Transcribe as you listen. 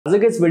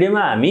आजको यस भिडियोमा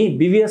हामी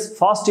BBS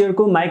फर्स्ट इयर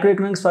को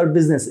माइक्रोइकोनोमिक्स फर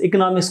बिजनेस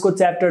इकोनोमिक्स को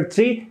chapter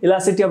 3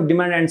 elasticity of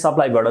demand and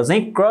supply बाट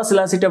चाहिँ क्रस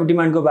इलास्टिसिटी अफ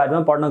डिमान्ड को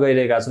बारेमा पढ्न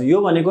गइरहेका छौं।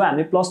 यो भनेको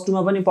हामीले प्लस 2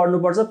 मा पनि पढ्नु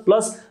पर्छ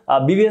प्लस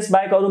BBS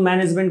बाहेक अरु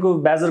म्यानेजमेन्ट को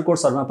ब्याचलर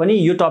कोर्सहरुमा पनि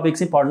यो टपिक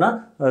चाहिँ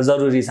पढ्न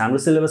जरुरी छ। हाम्रो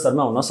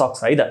सिलेबसहरुमा हुन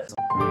सक्छ है त।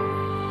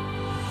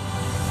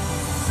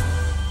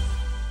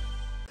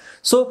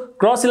 So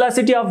cross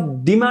elasticity of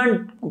demand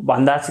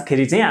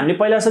भन्दाखेरि चाहिँ हामीले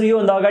पहिलासरी यो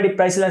भन्दा अगाडि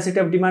प्राइस इलास्टिसिटी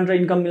अफ डिमान्ड र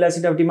इन्कम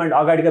इलास्टिसिटी अफ डिमान्ड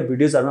अगाडिका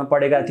भिडियोजहरुमा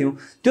पढेका थियौं।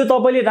 त्यो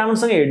तपाईले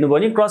राम्रोसँग हेर्नु भयो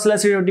भने क्रस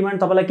इलास्टिसिटी अफ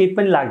डिमान्ड तपाईलाई केही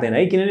पनि लाग्दैन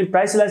है, किनभने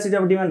प्राइस इलास्टिसिटी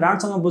अफ डिमान्ड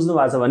राम्रोसँग बुझ्नु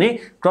भएको छ भने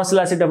क्रस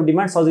इलास्टिसिटी अफ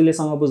डिमान्ड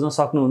सजिलैसँग बुझ्न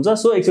सक्नुहुन्छ।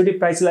 सो एकचोटी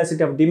प्राइस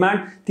इलास्टिसिटी अफ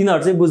डिमान्ड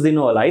तिनीहरु चाहिँ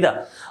बुझ्दिनु होला है त।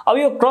 अब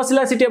यो क्रस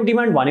इलास्टिसिटी अफ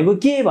डिमान्ड भनेको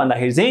के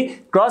भन्दाखेरि चाहिँ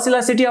cross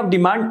elasticity of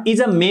demand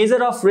is a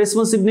measure of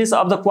रेस्पोन्सिभनेस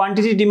of the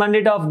quantity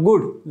demanded of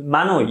good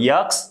मानो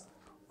x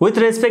with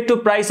respect to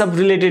price of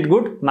related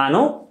good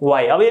मानो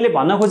y। अब यसले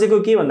भन्न खोजेको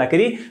के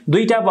भन्दाखेरि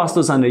दुईटा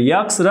वस्तु छन्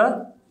x र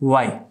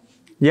y।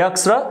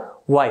 x र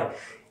y।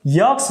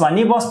 x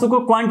भन्ने वस्तुको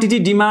क्वान्टिटी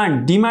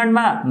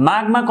डिमान्डमा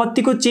मागमा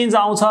कतिको चेन्ज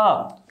आउँछ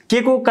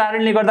के को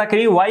कारणले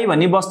गर्दाखेरि y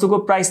भन्ने वस्तुको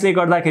प्राइसले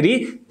गर्दाखेरि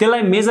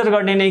त्यसलाई मेजर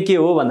गर्ने नै के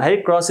हो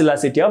भन्दाखेरि क्रस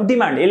इलास्टिसिटी अफ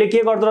डिमान्ड। यसले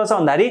के गर्दो रहेछ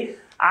भन्दाखेरि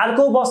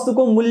अर्को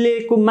वस्तुको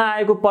मूल्यमा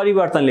आएको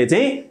परिवर्तनले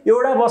चाहिँ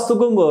एउटा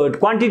वस्तुको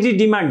क्वान्टिटी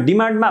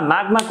डिमान्डमा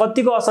मागमा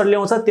कतिको असर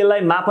ल्याउँछ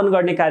त्यसलाई मापन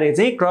गर्ने कार्य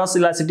चाहिँ क्रस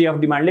इलास्टिसिटी अफ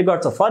डिमान्डले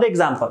गर्छ। फर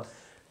एक्जाम्पल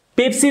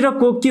पेप्सी र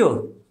कोक के हो?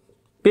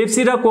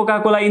 पेप्सी र कोका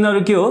कोला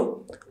यिनीहरु के हो?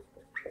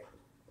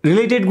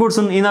 रिलेटेड गुड्स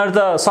हुन्। यिनीहरु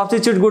त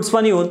सब्स्टिट्युट गुड्स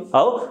पनि हुन्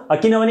हो,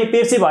 किनभने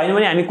पेप्सी भएन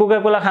भने हामी कोका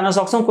कोला खान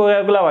सक्छौं,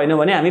 कोका कोला भएन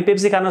भने हामी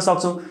पेप्सी खान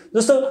सक्छौं।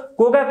 जस्तो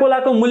कोका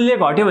कोलाको मूल्य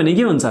घट्यो भने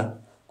के हुन्छ?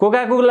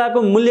 कोका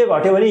कोलाको मूल्य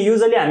घट्यो भने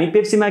युजुअली हामी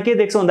पेप्सीमा के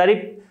देख्छौं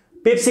भन्दाखेरि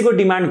पेप्सीको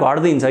डिमान्ड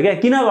घट्दिन्छ क्या।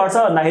 किन घट्छ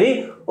भन्दाखेरि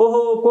ओहो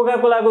कोका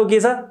कोलाको के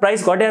छ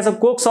प्राइस घटेको छ,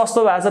 कोक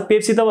सस्तो भएको छ,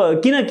 पेप्सी त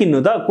किन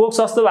किन्नु त, कोक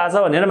सस्तो भएको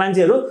छ भनेर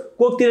मान्छेहरु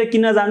कोकतिर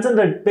किन्न जान्छन्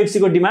र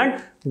पेप्सीको डिमान्ड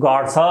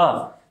घट्छ।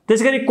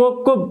 त्यसैगरी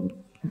कोकको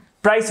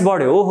प्राइस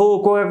बढ्यो, ओहो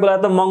कोका कोला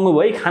त महँगो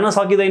भयो खान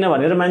सकिदैन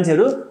भनेर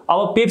मान्छेहरु अब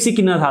पेप्सी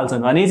किन्न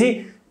थाल्छन् भनेपछि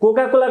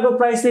कोका कोलाको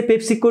प्राइसले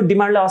पेप्सीको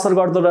डिमान्डलाई असर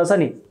गर्दो रहेछ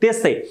नि।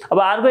 त्यस्तै अब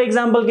अर्को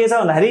एक्जाम्पल के छ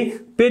भन्दाखेरि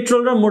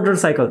पेट्रोल र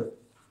मोटरसाइकल।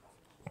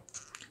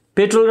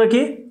 पेट्रोल र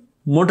के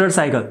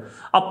मोटरसाइकल।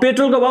 अब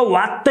पेट्रोलको भाव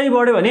वात्तै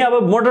बढ्यो भने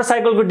अब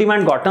मोटरसाइकलको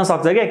डिमान्ड घट्न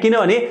सक्छ क्या,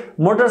 किनभने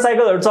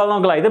मोटरसाइकलहरु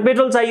चल्नको लागि त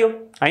पेट्रोल चाहियो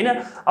हैन।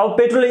 अब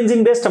पेट्रोल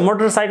इन्जिन बेस्ड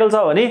मोटरसाइकल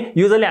छ भने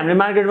युजुअली हामीले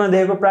मार्केटमा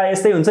देखेको प्राय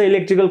यस्तै हुन्छ,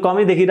 इलेक्ट्रिकल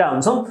कमै देखिरा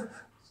हुन्छौं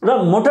र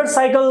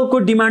मोटरसाइकलको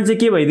डिमान्ड चाहिँ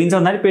के भइदिन्छ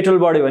भन्दाखेरि पेट्रोल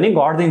बढ्यो भने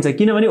घट्दिन्छ,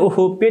 किनभने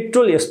ओहो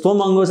पेट्रोल यस्तो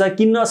महँगो छ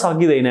किन्न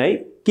सकिदैन है,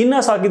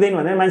 किन्न सकिदैन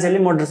भने मान्छेले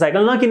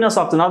मोटरसाइकल नकिन्न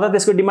सक्छन् अथवा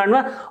त्यसको डिमान्डमा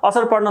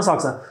असर पर्न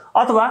सक्छ।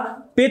 अथवा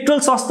पेट्रोल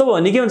सस्तो भयो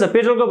भने के हुन्छ?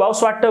 पेट्रोलको भाव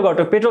स्वाट्ट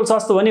घट्यो, पेट्रोल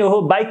सस्तो भने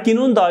ओहो बाइक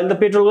किन्नु नि त, अहिले त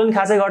पेट्रोलको पनि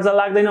खासै खर्च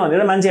लाग्दैन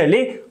भनेर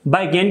मान्छेहरुले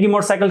बाइक यानि कि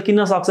मोटरसाइकल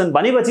किन्न सक्छन्।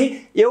 भनेपछि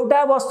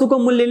एउटा वस्तुको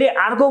मूल्यले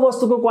अर्को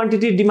वस्तुको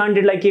क्वान्टिटी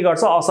डिमान्डेडलाई के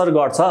गर्छ? असर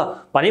गर्छ।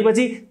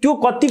 भनेपछि त्यो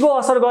कतिको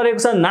असर गरेको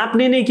छ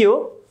नाप्ने नै के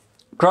हो?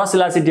 क्रस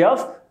इलास्टिसिटी अफ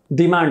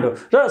डिमान्ड हो।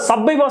 र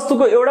सबै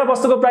वस्तुको एउटा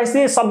वस्तुको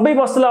प्राइसले सबै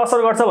वस्तुलाई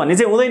असर गर्छ भन्ने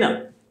चाहिँ हुँदैन।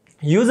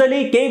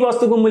 युजुअली केही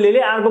वस्तुको मूल्यले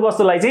अर्को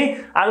वस्तुलाई चाहिँ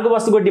अर्को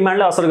वस्तुको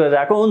डिमान्डलाई असर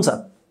गरिरहेको हुन्छ।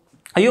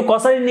 यो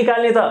कसरी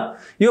निकाल्ने त?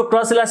 यो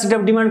क्रस इलास्टिसिटी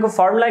अफ डिमान्डको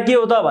फर्मुला के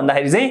हो त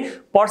भन्दाखेरि चाहिँ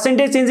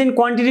percentage change in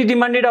quantity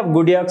demanded of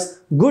good x।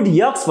 Good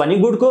x भन्ने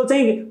गुडको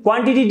चाहिँ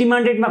क्वान्टिटी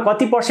डिमान्डेडमा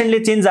कति पर्सेन्टले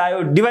चेन्ज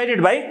आयो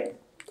divided by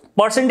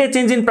percentage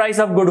change in price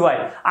of good y।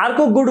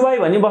 अर्को गुड y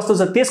भन्ने वस्तु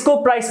छ त्यसको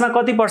प्राइसमा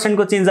कति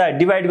पर्सेन्टको चेन्ज आयो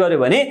डिवाइड गर्यो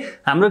भने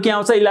हाम्रो के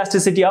आउँछ?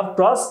 Elasticity of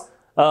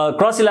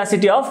cross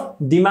elasticity of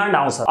demand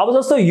आउँछ। अब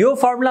जस्तो यो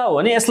फर्मुला हो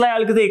भने यसलाई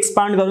अलिकति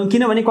एक्सपान्ड गरौँ,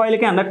 किनभने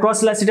कहिलेकाहीँ हामीलाई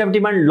cross elasticity of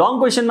demand long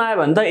क्वेशनमा आयो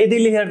भने त यदि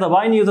लेखेर त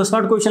भयो नि, यो त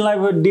सर्ट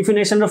क्वेशनलाई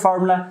डेफिनेसन र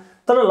फर्मुला,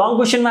 तर लङ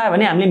क्वेशनमा आयो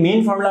भने हामीले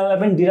मेन फर्मुलालाई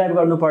पनि डिराइभ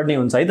गर्नुपर्ने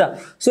हुन्छ है त।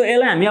 सो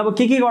यसलाई हामी अब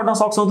के गर्न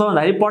सक्छौं त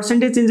भन्दाखेरि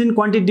percentage change in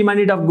quantity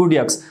demanded of good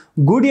x।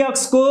 Good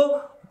x को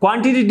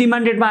क्वान्टिटी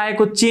डिमान्डेडमा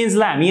आएको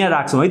चेन्जलाई हामी यहाँ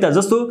राख्छौं है त।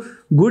 जस्तो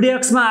गुड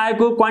x मा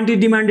आएको क्वान्टिटी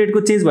डिमान्डेडको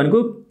चेन्ज भनेको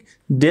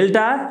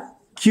डेल्टा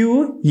q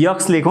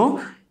x लेखौं।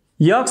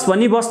 x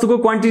भन्ने वस्तुको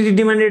क्वान्टिटी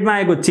डिमान्डेडमा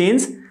आएको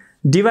चेन्ज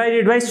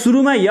डिवाइडेड बाइ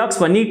सुरुमा x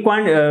भन्ने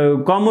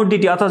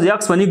कमोडिटी अथवा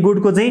x भन्ने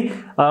गुडको चाहिँ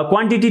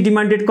क्वान्टिटी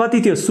डिमान्डेड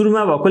कति थियो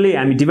सुरुमा भएकोले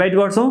हामी डिवाइड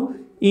गर्छौं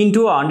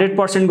इन्टु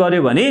 100%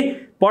 गर्यो भने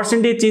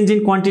percentage change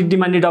in quantity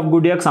demanded of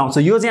good x आउँछ।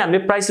 यो चाहिँ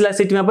हामीले प्राइस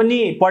इलास्टिसिटीमा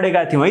पनि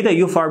पढेका थियौं है त।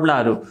 यो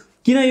फर्मुलाहरु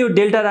किन यो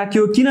डेल्टा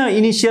राखियो, किन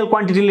इनिशियल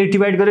क्वान्टिटीले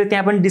डिवाइड गर्यो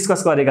त्यहाँ पनि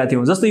डिस्कस गरेका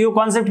थियौं। जस्तो यो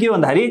कन्सेप्ट के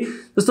भन्दाखेरि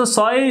जस्तो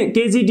 100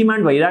 केजी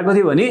डिमान्ड भइरहेको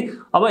थियो भने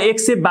अब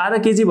 112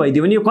 केजी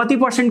भइदियो भने यो कति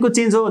पर्सेन्टको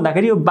चेन्ज हो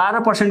भन्दाखेरि यो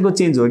 12% को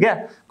चेन्ज हो क्या।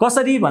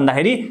 कसरी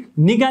भन्दाखेरि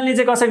निकाल्ने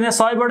चाहिँ कसरी?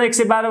 100 बाट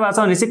 112 भएको छ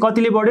भने चाहिँ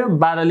कतिले बढ्यो?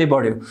 12 ले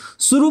बढ्यो।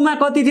 सुरुमा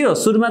कति थियो?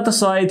 सुरुमा त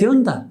 100 थियो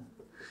नि त,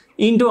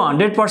 इन्टु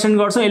 100%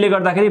 गर्छौं, यसले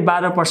गर्दाखेरि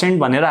 12%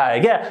 भनेर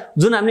आयो क्या।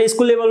 जुन हामीले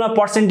स्कुल लेभलमा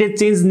पर्सेन्टेज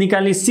चेन्ज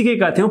निकाल्ने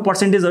सिकेका थियौं,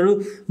 पर्सेन्टेजहरु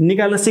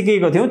निकाल्न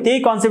सिकेको थियौं, त्यही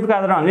कन्सेप्टको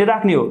आधारमा हामीले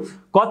राख्ने हो।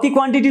 कति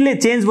क्वान्टिटीले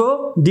चेन्ज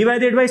भयो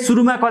डिवाइडेड बाइ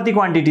सुरुमा कति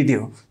क्वान्टिटी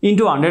थियो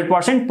into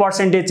 100%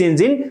 percentage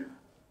change in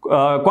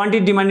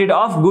quantity demanded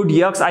of good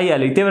x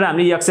आइहाल्यो। त्यही भएर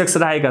हामीले x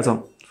राखेका छौं।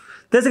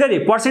 त्यसैगरी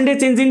percentage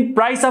change in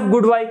price of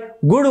good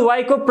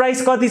why को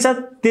प्राइस कति छ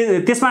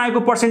त्यसमा आएको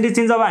पर्सेन्टेज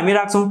चेन्ज अब हामी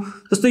राख्छौं।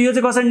 जस्तो यो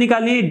चाहिँ कसरी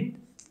निकाल्ने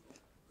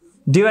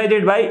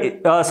डिवाइडेड बाइ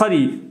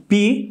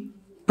पी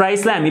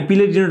प्राइसलाई हामी पी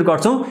ले डिनोट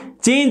गर्छौं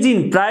change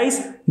in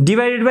price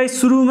divided by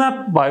सुरुमा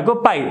भएको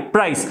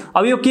प्राइस।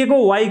 अब यो के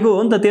को वाइ को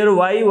हो नि त तेरो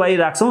वाइ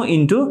राख्छौं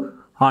इन्टु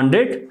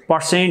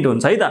 100%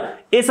 हुन्छ है त।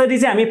 यसरी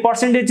चाहिँ हामी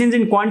percentage change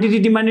in quantity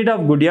demanded of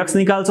good x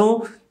निकाल्छौं।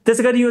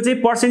 त्यसैगरी यो चाहिँ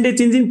पर्सेन्टेज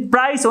चेन्ज इन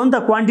प्राइस हो नि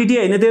त क्वान्टिटी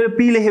हैन तेरो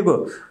पी लेखेको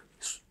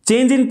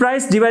change in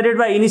price divided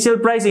by initial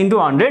price into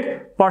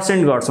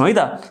 100% गर्छौं है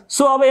त।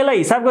 सो अब यसलाई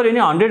हिसाब गऱ्यो भने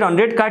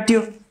 100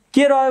 काटियो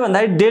के रह्यो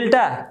भन्दाखेरि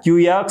डेल्टा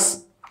क्यूएक्स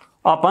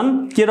अपन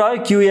के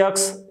रह्यो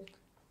क्यूएक्स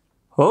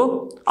हो।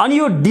 अनि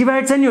यो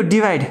डिवाइड छ नि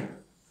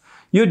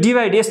यो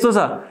डिवाइड यस्तो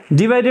छ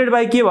डिवाइडेड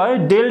बाइ के भयो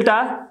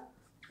delta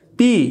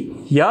P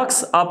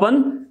x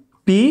upon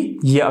P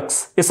x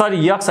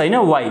sorry x हैन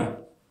वाइ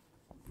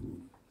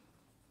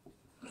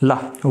ल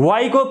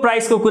वाइ को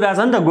प्राइस को कुरा छ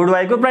नि त गुड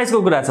वाइ को प्राइस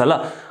को कुरा छ। ल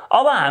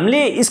अब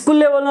हामीले स्कुल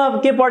लेभलमा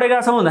के पढेका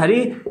छौं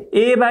भन्दाखेरि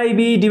a by b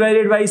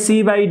divided by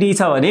c by d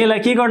छ भने यसलाई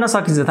के गर्न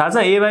सकिन्छ थाहा छ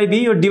a बाइ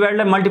b यो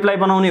डिवाइडलाई मल्टिप्लाई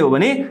बनाउने हो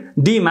भने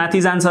d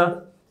माथि जान्छ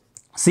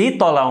c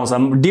तल आउँछ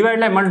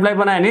डिवाइडलाई मल्टिप्लाई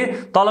बनायो भने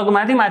तलको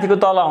माथि माथिको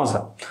तल आउँछ।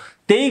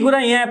 त्यही कुरा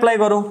यहाँ एप्लाई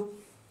गरौँ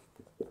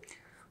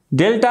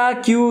डेल्टा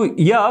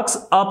qx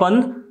अपन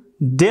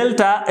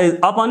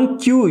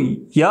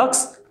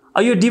qx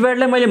यो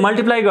डिवाइडलाई मैले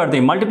मल्टिप्लाई गर्दै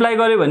मल्टिप्लाई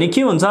गरे भने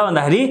के हुन्छ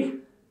भन्दाखेरि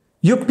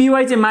यो py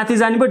चाहिँ माथि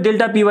जाने भयो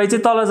डेल्टा py चाहिँ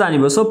तल जाने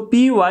भयो। So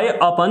py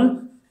upon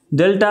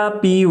delta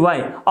py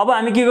अब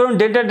हामी के गरौँ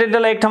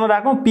डेल्टालाई एक ठाउँमा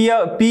राखौँ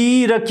p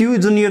र q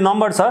जुन यो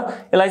नम्बर छ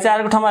यसलाई चाहिँ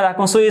अर्को ठाउँमा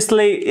राखौँ। सो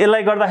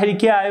यसलाई गर्दाखेरि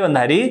के आयो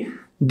भन्दाखेरि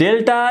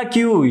डेल्टा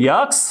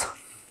qx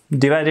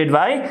डिवाइडेड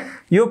बाइ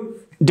यो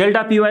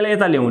डेल्टा py लाई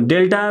यता ल्याउँ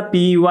डेल्टा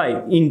py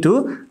इन्टु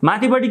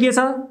माथिपट्टि के छ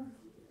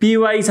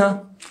py छ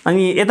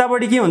अनि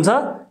यतापट्टि के हुन्छ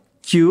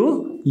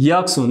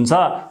qx हुन्छ।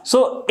 सो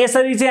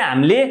यसरी चाहिँ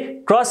हामीले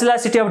क्रस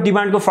इलास्टिसिटी अफ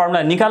डिमान्ड को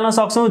फर्मुला निकाल्न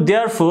सक्छौं।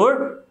 Therefore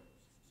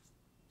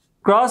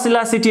cross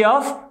elasticity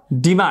of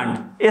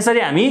demand यसरी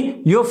हामी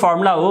यो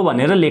फर्मुला हो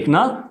भनेर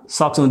लेख्न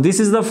सक्छौं।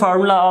 This is the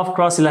formula of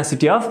cross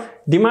elasticity of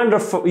demand र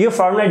यो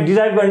फर्मुला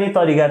डिराइभ गर्ने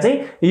तरिका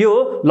चाहिँ यो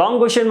लङ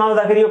क्वेशनमा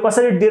आउँदाखेरि यो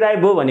कसरी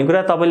डिराइभ हो भन्ने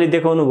कुरा तपाईले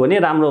देखाउनु भने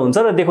राम्रो हुन्छ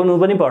र देखाउनु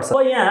पनि पर्छ।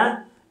 अब यहाँ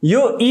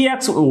यो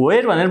ex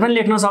वेयर भनेर पनि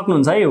लेख्न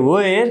सक्नुहुन्छ है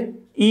वेयर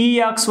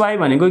exy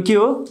भनेको के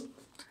हो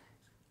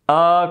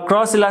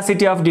क्रस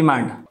इलास्टिसिटी अफ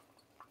डिमान्ड।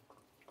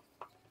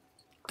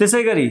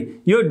 त्यसैगरी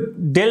यो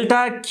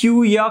डेल्टा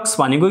qx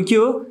भनेको के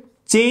हो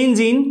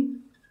change in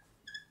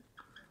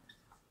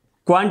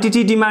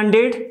quantity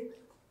demanded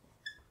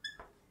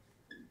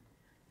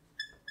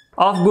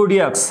of good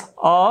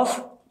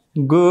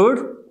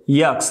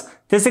x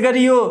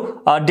त्यसैगरी यो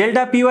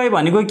डेल्टा py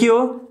भनेको के हो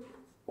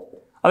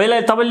अब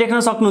यसलाई तपाईले लेख्न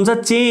सक्नुहुन्छ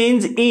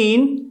change in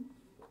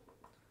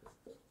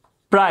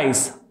price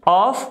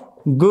of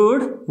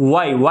good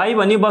why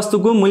भन्ने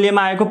वस्तुको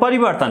मूल्यमा आएको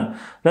परिवर्तन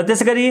र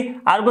त्यसैगरी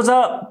अर्को छ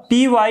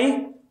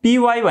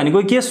py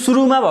भनेको के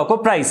सुरुमा भएको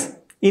price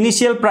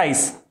initial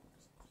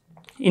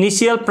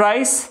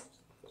price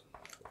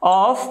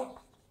of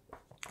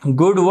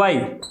good why.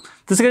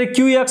 त्यसैगरी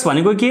qx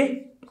भनेको के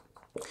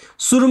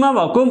सुरुमा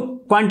भएको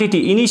quantity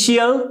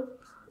initial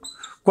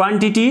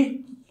quantity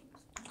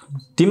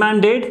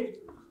demanded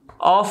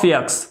of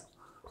x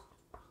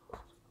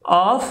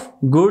of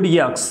good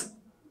x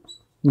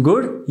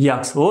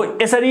हो।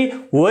 यसरी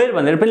वेयर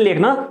भनेर पनि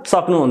लेख्न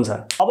सक्नुहुन्छ।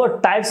 अब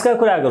टाइप्स का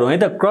कुरा गरौँ है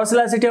त क्रस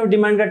इलास्टिसिटी अफ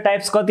डिमान्ड का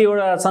टाइप्स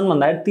कतिवटा छन्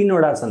भन्दाखेरि 3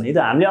 वटा छन् है त।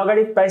 हामीले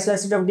अगाडि प्राइस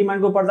इलास्टिसिटी अफ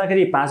डिमान्ड को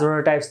पढ्दाखेरि 5 वटा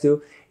टाइप्स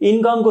थियो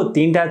इन्कम को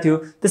 3 टा थियो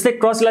त्यस्तै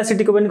क्रस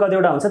इलास्टिसिटी को पनि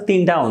कतिवटा हुन्छ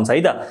 3 टा हुन्छ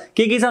है त।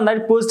 के छ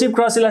भन्दाखेरि positive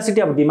cross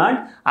elasticity of demand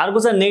अर्को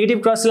छ negative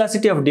cross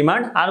elasticity of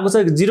demand अर्को छ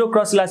zero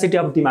cross elasticity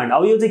of demand.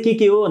 अब यो चाहिँ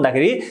के हो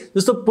भन्दाखेरि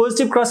जस्तो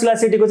पोजिटिभ क्रस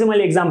इलास्टिसिटी को चाहिँ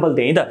मैले एक्जाम्पल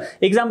दिएँ है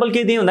त। एक्जाम्पल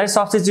के दिएँ भन्दाखेरि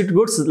substitute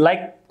goods like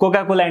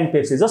Coca Cola and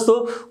Pepsi. जस्तो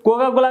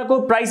कोका कोला को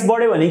प्राइस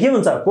बढ्यो भने के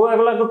हुन्छ कोका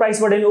कोला को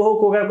प्राइस बढ्यो भने ओहो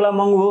कोका कोला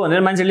महँगो हो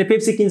भनेर मान्छेले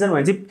पेप्सी किन्छन्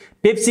भने चाहिँ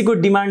पेप्सी को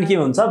डिमान्ड के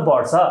हुन्छ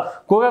बढ्छ।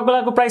 कोका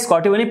कोला को प्राइस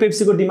घट्यो भने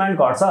पेप्सी को डिमान्ड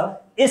घट्छ।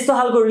 यस्तो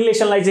खालको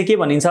रिलेसनलाई चाहिँ के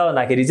भनिन्छ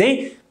भन्दाखेरि चाहिँ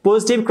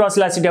positive cross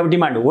elasticity of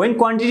demand when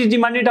quantity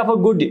demanded of a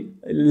good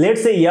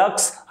let's say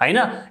x हैन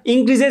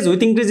इंक्रिजेस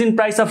with increase in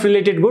price of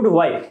related good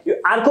why. यो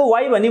अर्को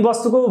वाइ भन्ने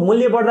वस्तुको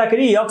मूल्य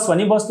बढ्दाखेरि एक्स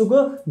भन्ने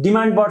वस्तुको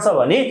डिमान्ड बढ्छ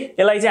भने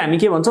यसलाई चाहिँ हामी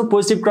के भन्छौं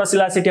positive cross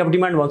elasticity of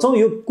demand भन्छौं।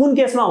 यो कुन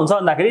केसमा हुन्छ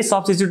भन्दाखेरि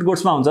सब्स्टिट्युट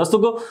गुड्समा हुन्छ।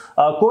 जस्तोको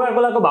कोका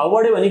कोलाको भाउ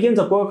बढ्यो भने के हुन्छ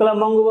कोका कोला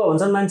महँगो भयो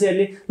भन्छन्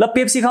मान्छेहरूले ल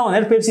पेप्सी खाऊ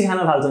भनेर पेप्सी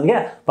खान थाल्छन्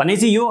क्या भने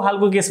चाहिँ यो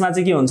खालको केसमा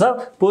चाहिँ के हुन्छ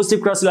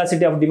positive cross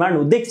elasticity of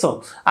demand देख्छौं।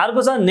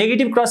 अर्को छ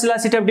negative cross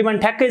elasticity of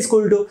demand ठ्याक्कै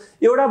इक्वल टु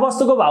एउटा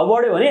वस्तुको भाउ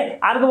बढ्यो भने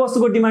अर्को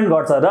वस्तुको डिमान्ड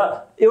घट्छ र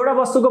एउटा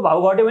वस्तुको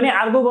भाउ घट्यो भने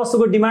अर्को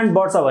वस्तुको डिमान्ड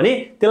बढ्छ भने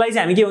त्यसलाई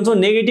चाहिँ हामी के भन्छौं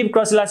negative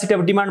cross elasticity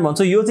of demand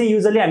भन्छौं। यो चाहिँ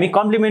युजुअली हामी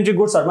कम्प्लिमेन्ट्री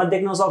गुड्सहरुमा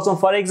देख्न सक्छौं।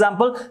 For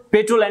example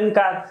petrol and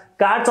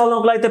car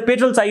चलाउनको लागि त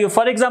पेट्रोल चाहियो।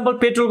 फर एक्जाम्पल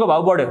पेट्रोलको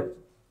भाउ बढ्यो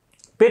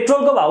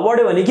पेट्रोलको भाउ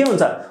बढ्यो भने के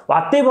हुन्छ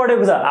वात्तै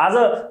बढेको छ आज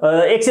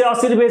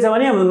 180 रुपैयाँ छ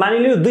भने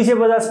मानिलियो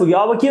 250 पुग्यो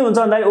अब के हुन्छ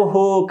भन्दाखेरि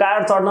ओहो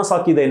कार चढ्न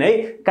सकिदैन है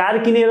कार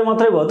किनेर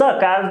मात्रै भयो त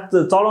कार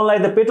चलाउनलाई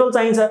त पेट्रोल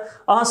चाहिन्छ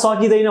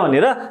सकिदैन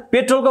भनेर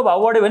पेट्रोलको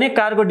भाउ बढ्यो भने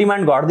कारको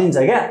डिमान्ड घट्दिन्छ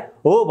क्या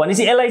हो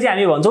भनेपछि यसलाई चाहिँ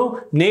हामी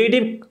भन्छौँ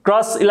negative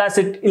cross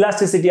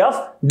elasticity of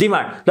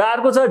demand र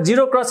अर्को छ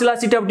zero cross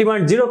elasticity of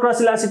demand zero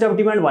cross elasticity of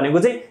demand भनेको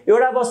चाहिँ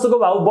एउटा वस्तुको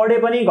भाउ बढे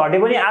पनि घटे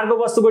पनि अर्को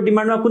वस्तुको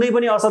डिमान्डमा कुनै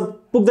पनि असर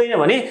पुग्दैन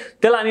भने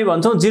त्यसलाई हामी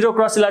भन्छौँ zero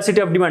cross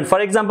elasticity of demand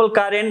for example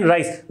car and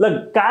rice ल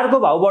कारको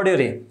भाउ बढ्यो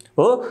रे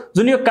हो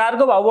जुन यो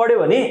कारको भाउ बढ्यो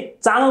भने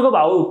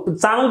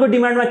चामलको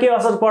डिमान्डमा के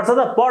असर पर्छ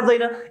त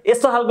पर्दैन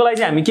यस्तो खालकोलाई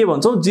चाहिँ हामी के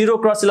भन्छौँ zero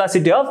cross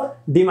elasticity of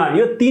demand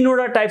यो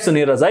तीनवटा टाइप्स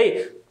हुने रहेछ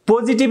है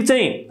पोजिटिभ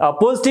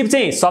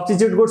चाहिँ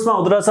सब्स्टिट्युट गुड्समा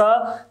हुँदो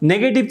रहेछ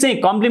नेगेटिभ चाहिँ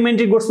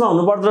कम्प्लिमेन्ट्री गुड्समा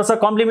हुनु पर्दो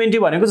रहेछ कम्प्लिमेन्ट्री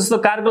भनेको जस्तो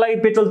कारको लागि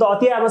पेट्रोल त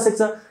अति आवश्यक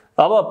छ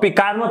अब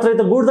कार मात्रै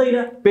त गुड्दैन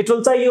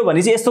पेट्रोल चाहियो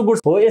भने चाहिँ यस्तो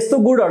गुड्स हो यस्तो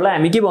गुडहरूलाई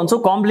हामी के भन्छौँ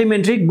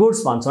कम्प्लिमेन्ट्री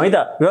गुड्स भन्छौँ है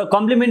त र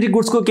कम्प्लिमेन्ट्री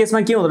गुड्सको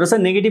केसमा के हुँदो रहेछ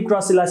negative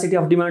cross elasticity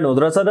of demand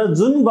हुँदो रहेछ र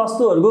जुन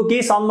वस्तुहरूको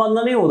केही सम्बन्ध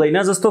नै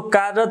हुँदैन जस्तो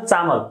कार र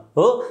चामल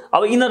हो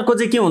अब यिनीहरूको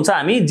चाहिँ के हुन्छ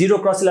हामी zero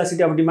cross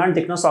elasticity of demand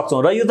देख्न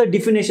सक्छौँ र यो त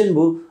डिफिनेसन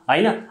भयो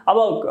हैन अब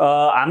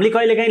हामीले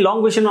कहिलेकाहीँ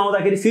लङ क्वेसनमा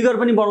आउँदाखेरि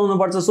फिगर पनि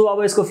बनाउनु पर्छ सो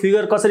अब यसको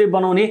फिगर कसरी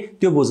बनाउने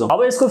त्यो बुझौँ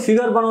अब यसको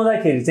फिगर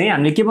बनाउँदाखेरि चाहिँ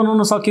हामीले के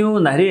बनाउन सक्यौँ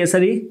भन्दाखेरि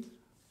यसरी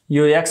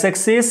यो एक्स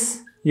एक्सिस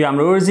यो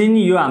हाम्रो ओरिजिन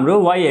यो हाम्रो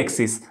वाई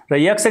एक्सिस र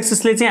एक्स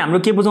एक्सिसले चाहिँ हाम्रो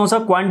के बुझाउँछ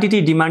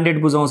क्वान्टिटी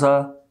डिमान्डेड बुझाउँछ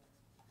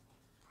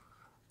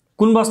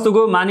कुन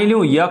वस्तुको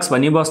मानिलिउँ यक्स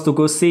भन्ने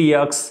वस्तुको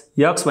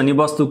यक्स भन्ने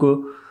वस्तुको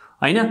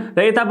हैन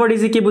र यतापट्टि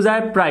चाहिँ के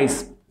बुझायो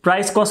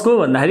प्राइस कसको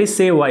भन्दाखेरि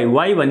से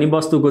वाई भन्ने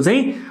वस्तुको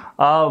चाहिँ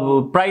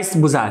प्राइस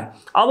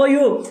बुझायो अब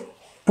यो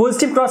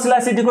पोजिटिभ क्रस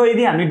इलास्टिसिटीको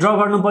यदि हामी ड्र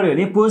गर्नु पर्यो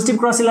भने पोजिटिभ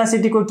क्रस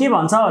इलास्टिसिटीको के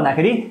भन्छ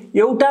भन्दाखेरि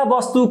एउटा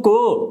वस्तुको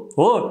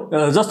हो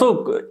जस्तो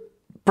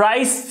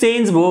प्राइस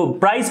चेन्ज भयो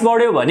प्राइस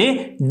बढ्यो भने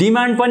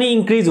डिमान्ड पनि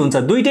इन्क्रिज हुन्छ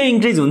दुईटै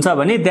इन्क्रिज हुन्छ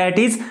भने that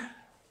is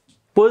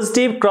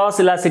positive cross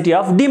elasticity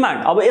of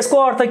demand अब यसको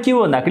अर्थ के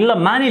हो भन्दाखेरि ल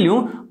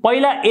मानिलिउँ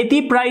पहिला यति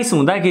प्राइस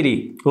हुँदाखेरि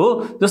हो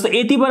जस्तो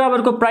यति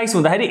बराबरको प्राइस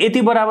हुँदाखेरि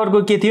यति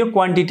बराबरको के थियो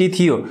क्वान्टिटी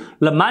थियो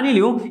ल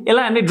मानिलिउँ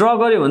यसलाई हामीले ड्र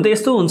गर्यो भने त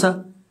यस्तो हुन्छ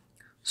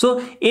सो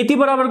यति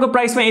बराबरको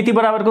प्राइसमा यति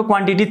बराबरको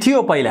क्वान्टिटी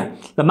थियो पहिला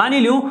ल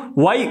मानिलिउँ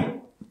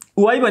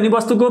वाई भन्ने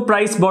वस्तुको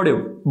प्राइस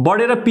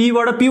बढेर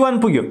पीबाट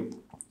P1 पुग्यो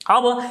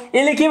अब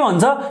यसले के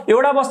भन्छ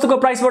एउटा वस्तुको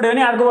प्राइस बढ्यो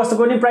भने अर्को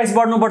वस्तुको पनि प्राइस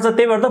बढ्नुपर्छ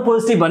त्यही भएर त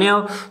पोजिटिभ भने हो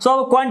सो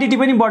अब क्वान्टिटी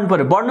पनि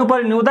बढ्नु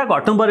पर्यो नि उता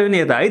घट्नु पर्यो नि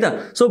यता है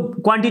त सो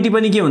क्वान्टिटी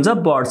पनि के हुन्छ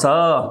बढ्छ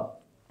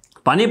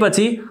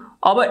भनेपछि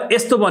अब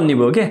यस्तो बन्ने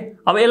भयो के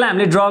अब यसलाई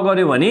हामीले ड्र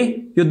गर्यो भने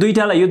यो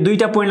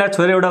दुईटा पोइन्टलाई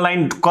छोडेर एउटा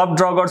लाइन कर्भ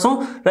ड्र गर्छौँ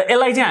र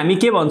यसलाई चाहिँ हामी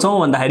के भन्छौँ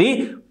भन्दाखेरि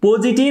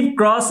positive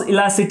cross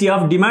elasticity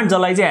of demand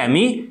जसलाई चाहिँ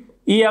हामी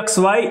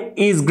EXY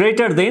is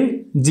greater than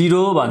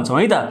 0 भन्छौँ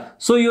है त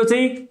सो यो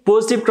चाहिँ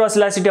positive cross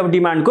elasticity of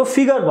डिमान्डको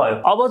figure भयो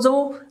अब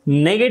जाउँ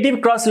negative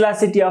cross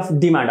elasticity of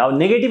demand अब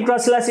नेगेटिभ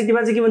क्रस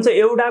इलास्टिसिटीमा चाहिँ के भन्छ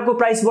एउटाको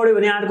प्राइस बढ्यो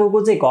भने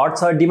अर्कोको चाहिँ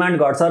घट्छ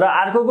डिमान्ड घट्छ र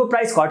अर्कोको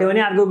प्राइस घट्यो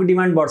भने अर्कोको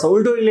डिमान्ड बढ्छ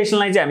उल्टो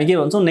रिलेसनलाई चाहिँ हामी के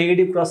भन्छौँ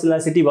नेगेटिभ क्रस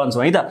इलास्टिसिटी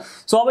भन्छौँ है त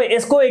सो अब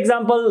यसको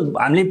एक्जाम्पल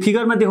हामीले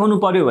फिगरमा देखाउनु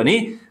पर्यो भने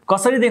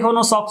कसरी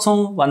देखाउन सक्छौँ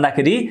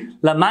भन्दाखेरि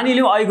ल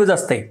मानिलिउँ ऐको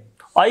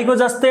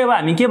जस्तै अब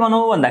हामी के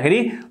बनाऊ भन्दाखेरि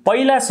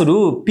पहिला सुरु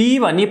P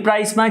भन्ने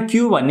प्राइसमा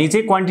Q भन्ने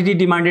चाहिँ क्वान्टिटी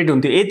डिमान्डेड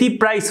हुन्थ्यो यति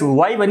प्राइस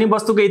Y भन्ने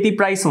वस्तुको यति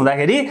प्राइस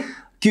हुँदाखेरि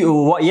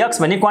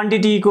X भन्ने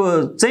क्वान्टिटीको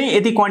चाहिँ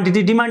यति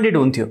क्वान्टिटी डिमान्डेड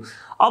हुन्थ्यो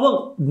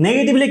अब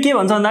नेगेटिभले के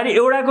भन्छ भन्दाखेरि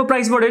एउटाको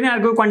प्राइस बढ्यो भने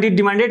अर्को क्वान्टिटी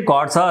डिमान्डेड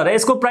घट्छ र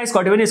यसको प्राइस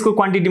घट्यो भने यसको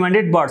क्वान्टिटी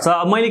डिमान्डेड बढ्छ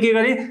अब मैले के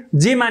गरेँ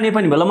जे माने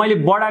पनि भयो मैले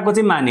बढाएको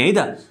चाहिँ माने है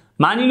त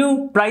मानिलिउँ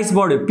प्राइस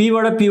बढ्यो P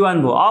बाट P1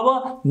 भयो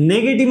अब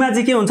नेगेटिभमा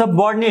चाहिँ के हुन्छ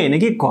बढ्ने हैन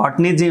कि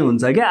घट्ने चाहिँ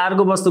हुन्छ क्या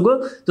अर्को वस्तुको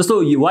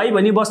जस्तो Y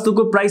भन्ने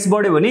वस्तुको प्राइस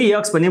बढ्यो भने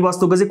X भन्ने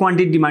वस्तुको चाहिँ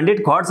क्वान्टिटी डिमान्डेड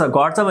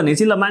घट्छ भने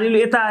चाहिँ ल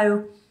मानिलिउँ यता आयो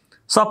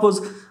सपोज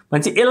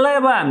भनेपछि यसलाई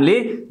अब हामीले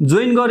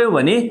जोइन गर्यो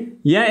भने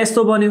यहाँ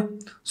यस्तो बन्यो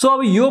सो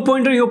अब यो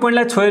पोइन्ट र यो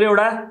पोइन्टलाई छोडेर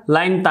एउटा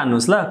लाइन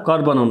तान्नुस् ल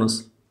कर्भ बनाउनुस्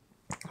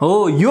हो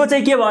यो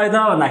चाहिँ के भयो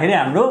त भन्दाखेरि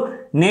हाम्रो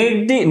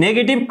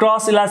negative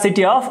cross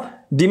elasticity of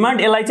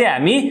demand यसलाई चाहिँ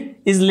हामी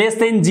इज लेस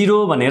देन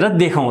 0 भनेर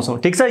देखाउँछौँ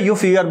ठीक छ यो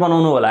फिगर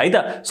बनाउनु होला है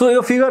त सो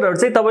यो फिगरहरु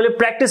चाहिँ तपाईले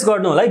प्र्याक्टिस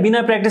गर्नु होला है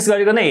बिना प्र्याक्टिस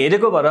गरिकन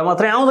हेरेको भएर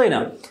मात्रै आउँदैन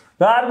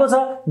र अर्को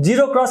छ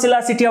zero cross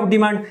elasticity of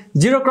demand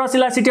zero cross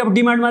elasticity of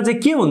डिमान्डमा चाहिँ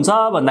के हुन्छ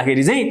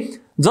भन्दाखेरि चाहिँ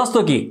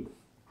जस्तो कि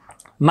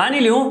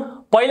मानिलिउँ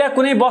पहिला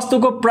कुनै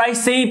वस्तुको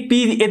प्राइस चाहिँ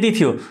P यति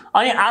थियो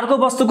अनि अर्को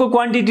वस्तुको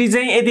क्वान्टिटी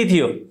चाहिँ यति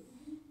थियो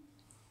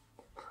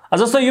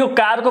जस्तो यो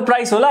कारको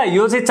प्राइस होला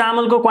यो चाहिँ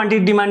चामलको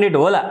क्वान्टिटी डिमान्डेड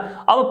होला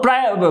अब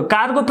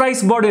कारको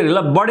प्राइस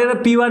बढेर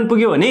P1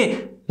 पुग्यो भने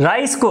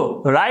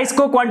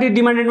राइसको क्वान्टिटी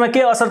डिमान्डेडमा के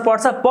असर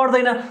पर्छ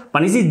पर्दैन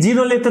भनेपछि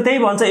जीरोले त त्यही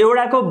भन्छ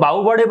एउटाको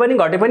भाउ बढे पनि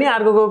घटे पनि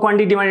अर्कोको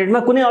क्वान्टिटी डिमान्डेडमा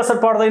कुनै असर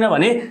पर्दैन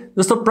भने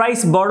जस्तो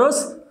प्राइस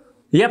बढोस्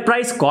या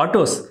प्राइस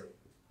घटोस्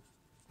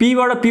P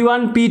बाट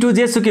P1 P2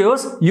 जेसुकै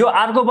होस् यो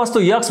अर्को वस्तु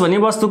X भन्ने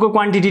वस्तुको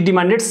क्वान्टिटी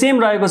डिमान्डेड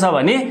सेम रहेको छ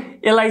भने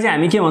यसलाई चाहिँ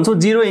हामी के भन्छौं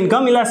जीरो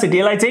इन्कम इलास्टिसिटी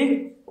यसलाई चाहिँ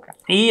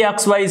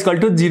EXY =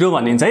 0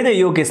 भनिन्छ है त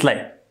यो केसलाई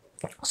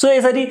सो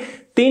यसरी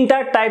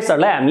तीनटा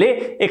टाइप्सहरुलाई हामीले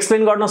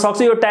एक्सप्लेन गर्न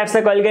सक्छौं यो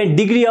टाइप्सलाई कहिलेकाहीँ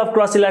degree of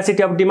cross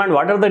elasticity of demand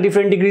what are the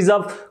different degrees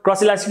of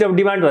cross elasticity of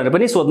demand भनेर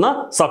पनि सोध्न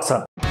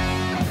सक्छ